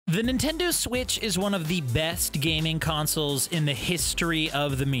The Nintendo Switch is one of the best gaming consoles in the history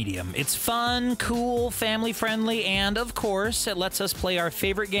of the medium. It's fun, cool, family-friendly, and of course, it lets us play our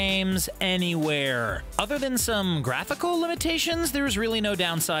favorite games anywhere. Other than some graphical limitations, there's really no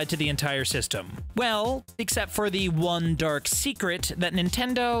downside to the entire system. Well, except for the one dark secret that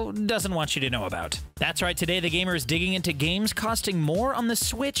Nintendo doesn't want you to know about. That's right, today TheGamer is digging into games costing more on the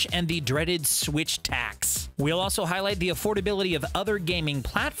Switch and the dreaded Switch tax. We'll also highlight the affordability of other gaming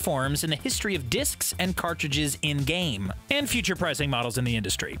platforms and the history of discs and cartridges in-game, and future pricing models in the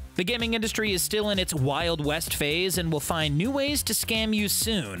industry. The gaming industry is still in its Wild West phase and will find new ways to scam you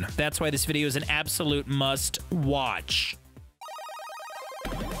soon. That's why this video is an absolute must-watch.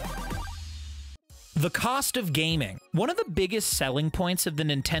 The cost of gaming. One of the biggest selling points of the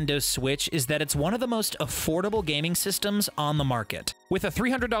Nintendo Switch is that it's one of the most affordable gaming systems on the market. With a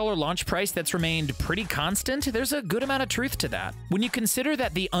 $300 launch price that's remained pretty constant, there's a good amount of truth to that. When you consider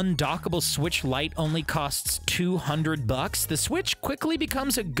that the undockable Switch Lite only costs $200, the Switch quickly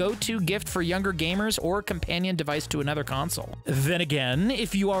becomes a go-to gift for younger gamers or a companion device to another console. Then again,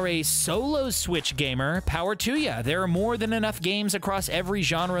 if you are a solo Switch gamer, power to ya. There are more than enough games across every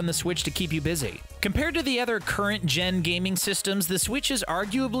genre on the Switch to keep you busy. Compared to the other current-gen gaming systems, the Switch is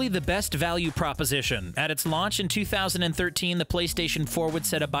arguably the best value proposition. At its launch in 2013, the PlayStation 4 would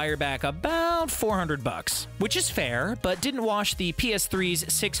set a buyer back about $400, which is fair, but didn't wash the PS3's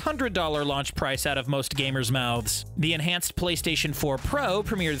 $600 launch price out of most gamers' mouths. The enhanced PlayStation 4 Pro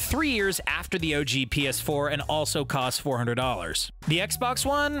premiered 3 years after the OG PS4 and also cost $400. The Xbox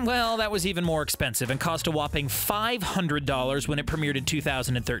One, well, that was even more expensive and cost a whopping $500 when it premiered in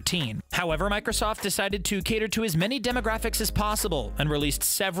 2013. However, Microsoft decided to cater to as many demographics as possible and released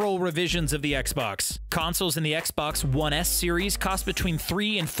several revisions of the Xbox. Consoles in the Xbox One S series cost between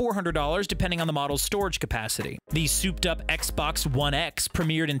 $300 and $400 depending on the model's storage capacity. The souped-up Xbox One X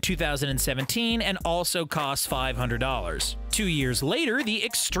premiered in 2017 and also cost $500. 2 years later, the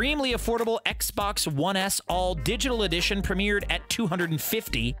extremely affordable Xbox One S All-Digital Edition premiered at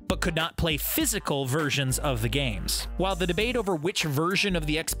 $250, but could not play physical versions of the games. While the debate over which version of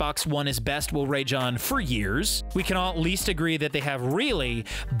the Xbox One is best will rage on for years, we can all at least agree that they have really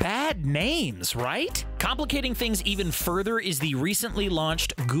bad names, right? Complicating things even further is the recently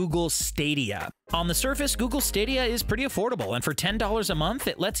launched Google Stadia. On the surface, Google Stadia is pretty affordable, and for $10 a month,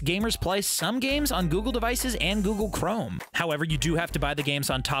 it lets gamers play some games on Google devices and Google Chrome. However, you do have to buy the games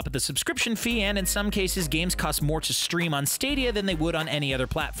on top of the subscription fee, and in some cases, games cost more to stream on Stadia than they would on any other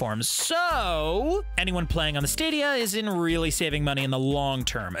platform. So, anyone playing on the Stadia isn't really saving money in the long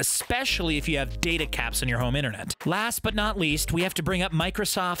term, especially if you have data caps on your home internet. Last but not least, we have to bring up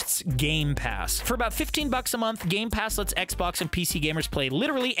Microsoft's Game Pass. For about $15 a month, Game Pass lets Xbox and PC gamers play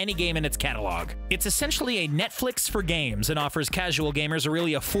literally any game in its catalog. It's essentially a Netflix for games and offers casual gamers a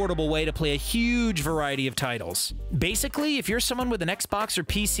really affordable way to play a huge variety of titles. Basically, if you're someone with an Xbox or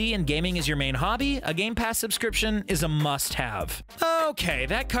PC and gaming is your main hobby, a Game Pass subscription is a must-have. Okay,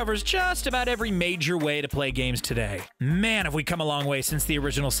 that covers just about every major way to play games today. Man, have we come a long way since the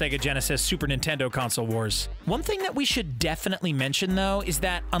original Sega Genesis Super Nintendo console wars. One thing that we should definitely mention, though, is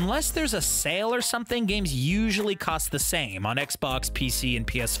that unless there's a sale or something, games usually cost the same on Xbox, PC, and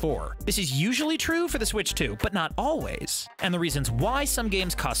PS4. This is usually true for the Switch too, but not always. And the reasons why some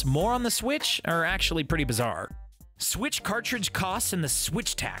games cost more on the Switch are actually pretty bizarre. Switch cartridge costs and the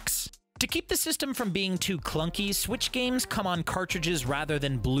Switch tax. To keep the system from being too clunky, Switch games come on cartridges rather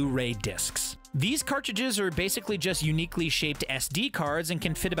than Blu-ray discs. These cartridges are basically just uniquely shaped SD cards and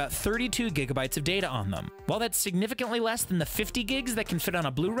can fit about 32 gigabytes of data on them. While that's significantly less than the 50 gigs that can fit on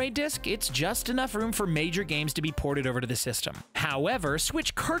a Blu-ray disc, it's just enough room for major games to be ported over to the system. However,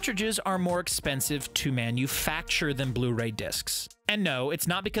 Switch cartridges are more expensive to manufacture than Blu-ray discs. And no, it's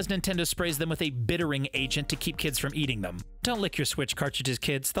not because Nintendo sprays them with a bittering agent to keep kids from eating them. Don't lick your Switch cartridges,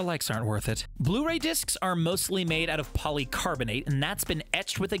 kids. The likes aren't worth it. Blu-ray discs are mostly made out of polycarbonate, and that's been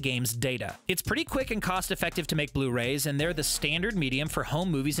etched with a game's data. It's pretty quick and cost-effective to make Blu-rays, and they're the standard medium for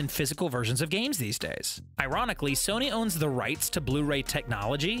home movies and physical versions of games these days. Ironically, Sony owns the rights to Blu-ray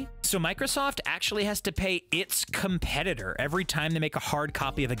technology, so Microsoft actually has to pay its competitor every time they make a hard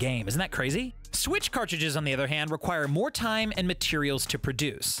copy of a game. Isn't that crazy? Switch cartridges, on the other hand, require more time and materials to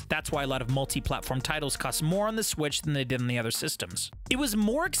produce. That's why a lot of multi-platform titles cost more on the Switch than they did on the other systems. It was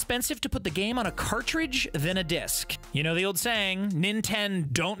more expensive to put the game on a cartridge than a disc. You know the old saying,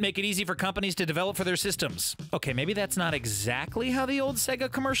 Nintendo don't make it easy for companies to develop for their systems. Okay, maybe that's not exactly how the old Sega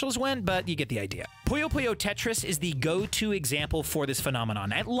commercials went, but you get the idea. Puyo Puyo Tetris is the go-to example for this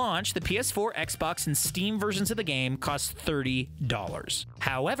phenomenon. At launch, the PS4, Xbox, and Steam versions of the game cost $30.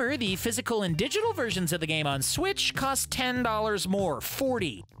 However, the physical and digital versions of the game on Switch cost $10 $30 more,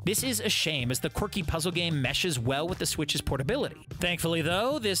 40. This is a shame, as the quirky puzzle game meshes well with the Switch's portability. Thankfully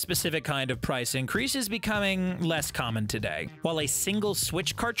though, this specific kind of price increase is becoming less common today. While a single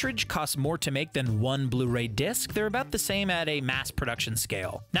Switch cartridge costs more to make than one Blu-ray disc, they're about the same at a mass production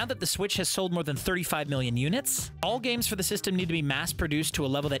scale. Now that the Switch has sold more than 35 million units, all games for the system need to be mass-produced to a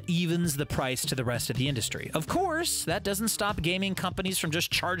level that evens the price to the rest of the industry. Of course, that doesn't stop gaming companies from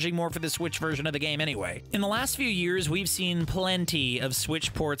just charging more for the Switch version of the game anyway. In the last few years, we've seen plenty of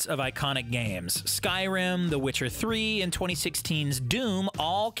Switch ports of iconic games. Skyrim, The Witcher 3, and 2016's Doom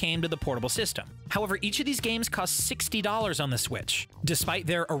all came to the portable system. However, each of these games cost $60 on the Switch, despite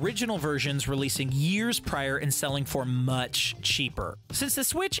their original versions releasing years prior and selling for much cheaper. Since the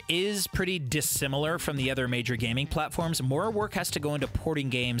Switch is pretty dissimilar from the other major gaming platforms, more work has to go into porting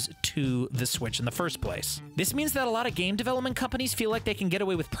games to the Switch in the first place. This means that a lot of game development companies feel like they can get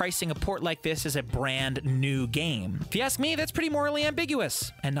away with pricing a port like this as a brand new game. If you ask me, that's pretty morally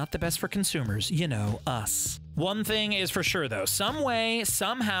ambiguous, and not the best for consumers, you know, us. One thing is for sure though, some way,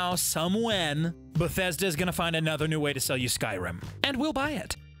 somehow, somewhen, Bethesda's gonna find another new way to sell you Skyrim. And we'll buy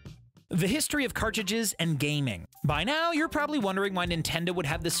it. The history of cartridges and gaming. By now, you're probably wondering why Nintendo would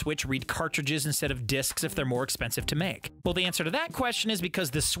have the Switch read cartridges instead of discs if they're more expensive to make. Well, the answer to that question is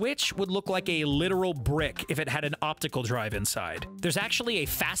because the Switch would look like a literal brick if it had an optical drive inside. There's actually a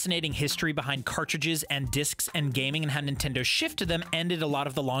fascinating history behind cartridges and discs and gaming, and how Nintendo's shift to them ended a lot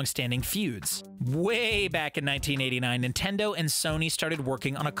of the long-standing feuds. Way back in 1989, Nintendo and Sony started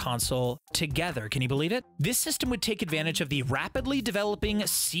working on a console together. Can you believe it? This system would take advantage of the rapidly developing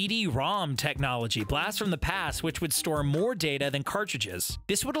CD-ROM technology, blast from the past, which would store more data than cartridges.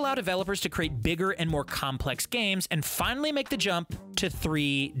 This would allow developers to create bigger and more complex games and finally make the jump to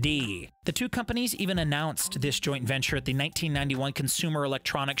 3D. The two companies even announced this joint venture at the 1991 Consumer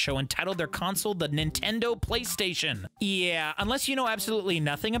Electronics Show and titled their console the Nintendo PlayStation. Yeah, unless you know absolutely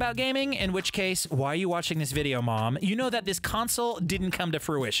nothing about gaming, in which case, why are you watching this video, Mom? You know that this console didn't come to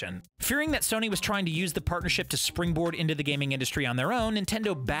fruition. Fearing that Sony was trying to use the partnership to springboard into the gaming industry on their own,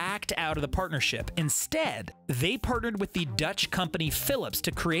 Nintendo backed out of the partnership. Instead, they partnered with the Dutch company Philips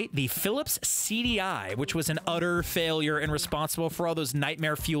to create the Philips CDI, which was an utter failure and responsible for all those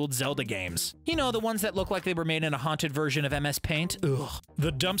nightmare-fueled Zelda games. You know, the ones that look like they were made in a haunted version of MS Paint? Ugh.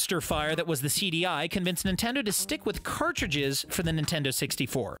 The dumpster fire that was the CDI convinced Nintendo to stick with cartridges for the Nintendo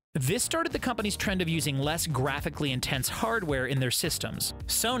 64. This started the company's trend of using less graphically intense hardware in their systems.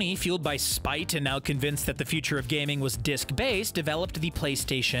 Sony, fueled by spite and now convinced that the future of gaming was disc-based, developed the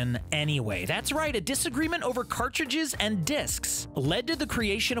PlayStation anyway. That's right, a disagreement over cartridges and discs led to the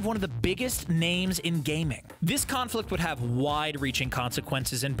creation of one of the biggest names in gaming. This conflict would have wide-reaching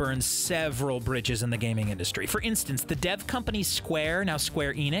consequences and burn several bridges in the gaming industry. For instance, the dev company Square, now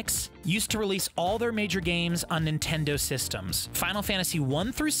Square Enix, used to release all their major games on Nintendo systems. Final Fantasy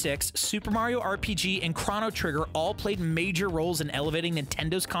 1 through 6, Super Mario RPG, and Chrono Trigger all played major roles in elevating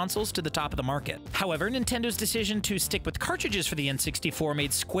Nintendo's consoles to the top of the market. However, Nintendo's decision to stick with cartridges for the N64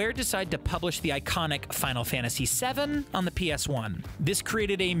 made Square decide to publish the iconic Final Fantasy VII on the PS1. This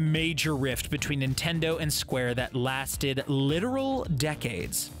created a major rift between Nintendo and Square that lasted literal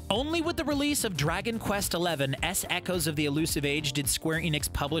decades. Only with the release of Dragon Quest XI: S Echoes of the Elusive Age did Square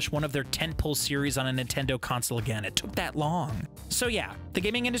Enix publish one of their tentpole series on a Nintendo console again. It took that long. So yeah, the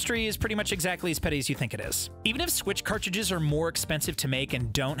gaming industry is pretty much exactly as petty as you think it is. Even if Switch cartridges are more expensive to make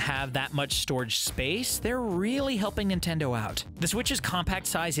and don't have that much storage space, they're really helping Nintendo out. The Switch's compact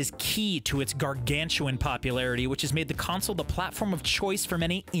size is key to its gargantuan popularity, which has made the console the platform of choice for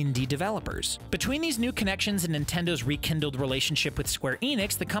many indie developers. Between these new connections and Nintendo's rekindled relationship with Square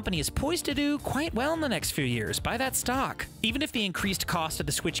Enix, the company is poised to do quite well in the next few years. Buy that stock. Even if the increased cost of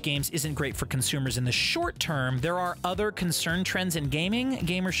the Switch games isn't great for consumers in the short term, there are other concern trends in gaming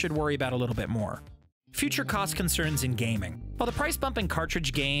gamers should worry about a little bit more. Future cost concerns in gaming. While the price bump in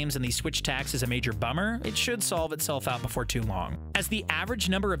cartridge games and the Switch tax is a major bummer, it should solve itself out before too long. As the average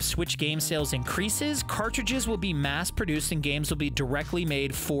number of Switch game sales increases, cartridges will be mass-produced and games will be directly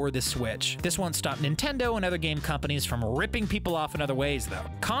made for the Switch. This won't stop Nintendo and other game companies from ripping people off in other ways, though.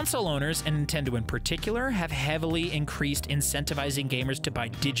 Console owners, and Nintendo in particular, have heavily increased incentivizing gamers to buy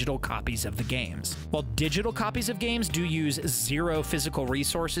digital copies of the games. While digital copies of games do use zero physical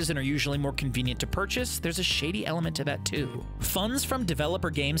resources and are usually more convenient to purchase, there's a shady element to that too. Funds from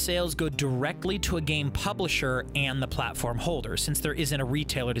developer game sales go directly to a game publisher and the platform holder, since there isn't a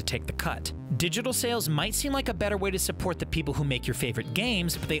retailer to take the cut. Digital sales might seem like a better way to support the people who make your favorite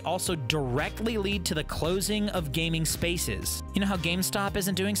games, but they also directly lead to the closing of gaming spaces. You know how GameStop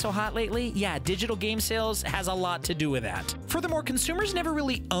isn't doing so hot lately? Yeah, digital game sales has a lot to do with that. Furthermore, consumers never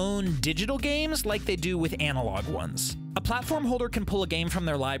really own digital games like they do with analog ones. A platform holder can pull a game from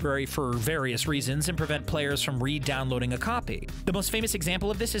their library for various reasons and prevent players from re-downloading a copy. The most famous example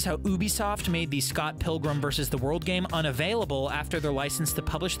of this is how Ubisoft made the Scott Pilgrim vs. the World game unavailable after their license to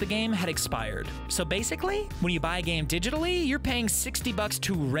publish the game had expired. So basically, when you buy a game digitally, you're paying $60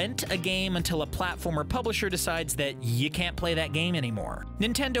 to rent a game until a platform or publisher decides that you can't play that game anymore.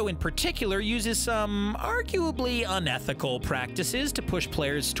 Nintendo in particular uses some arguably unethical practices to push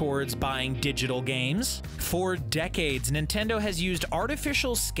players towards buying digital games. For decades, Nintendo has used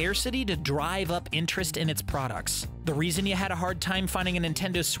artificial scarcity to drive up interest in its products. The reason you had a hard time finding a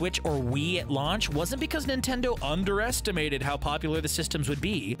Nintendo Switch or Wii at launch wasn't because Nintendo underestimated how popular the systems would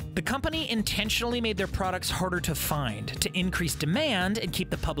be. The company intentionally made their products harder to find, to increase demand and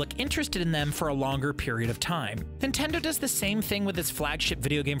keep the public interested in them for a longer period of time. Nintendo does the same thing with its flagship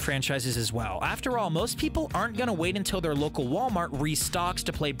video game franchises as well. After all, most people aren't gonna wait until their local Walmart restocks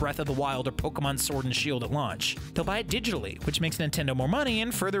to play Breath of the Wild or Pokemon Sword and Shield at launch. They'll buy it digitally, which makes Nintendo more money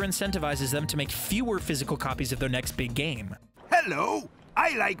and further incentivizes them to make fewer physical copies of their next big game. Hello,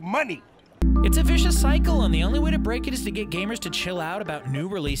 I like money. It's a vicious cycle, and the only way to break it is to get gamers to chill out about new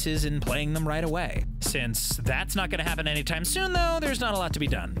releases and playing them right away. Since that's not going to happen anytime soon, though, there's not a lot to be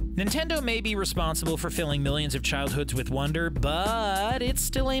done. Nintendo may be responsible for filling millions of childhoods with wonder, but it's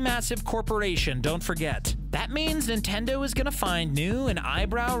still a massive corporation, don't forget. That means Nintendo is going to find new and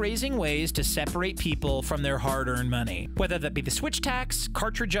eyebrow-raising ways to separate people from their hard-earned money. Whether that be the Switch tax,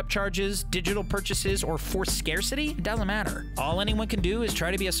 cartridge upcharges, digital purchases, or forced scarcity, it doesn't matter. All anyone can do is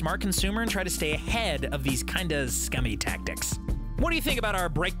try to be a smart consumer and try to stay ahead of these kinda scummy tactics. What do you think about our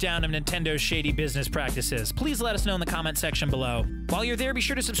breakdown of Nintendo's shady business practices? Please let us know in the comment section below. While you're there, be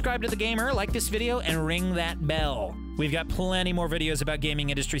sure to subscribe to The Gamer, like this video, and ring that bell. We've got plenty more videos about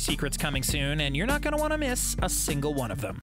gaming industry secrets coming soon, and you're not going to want to miss a single one of them.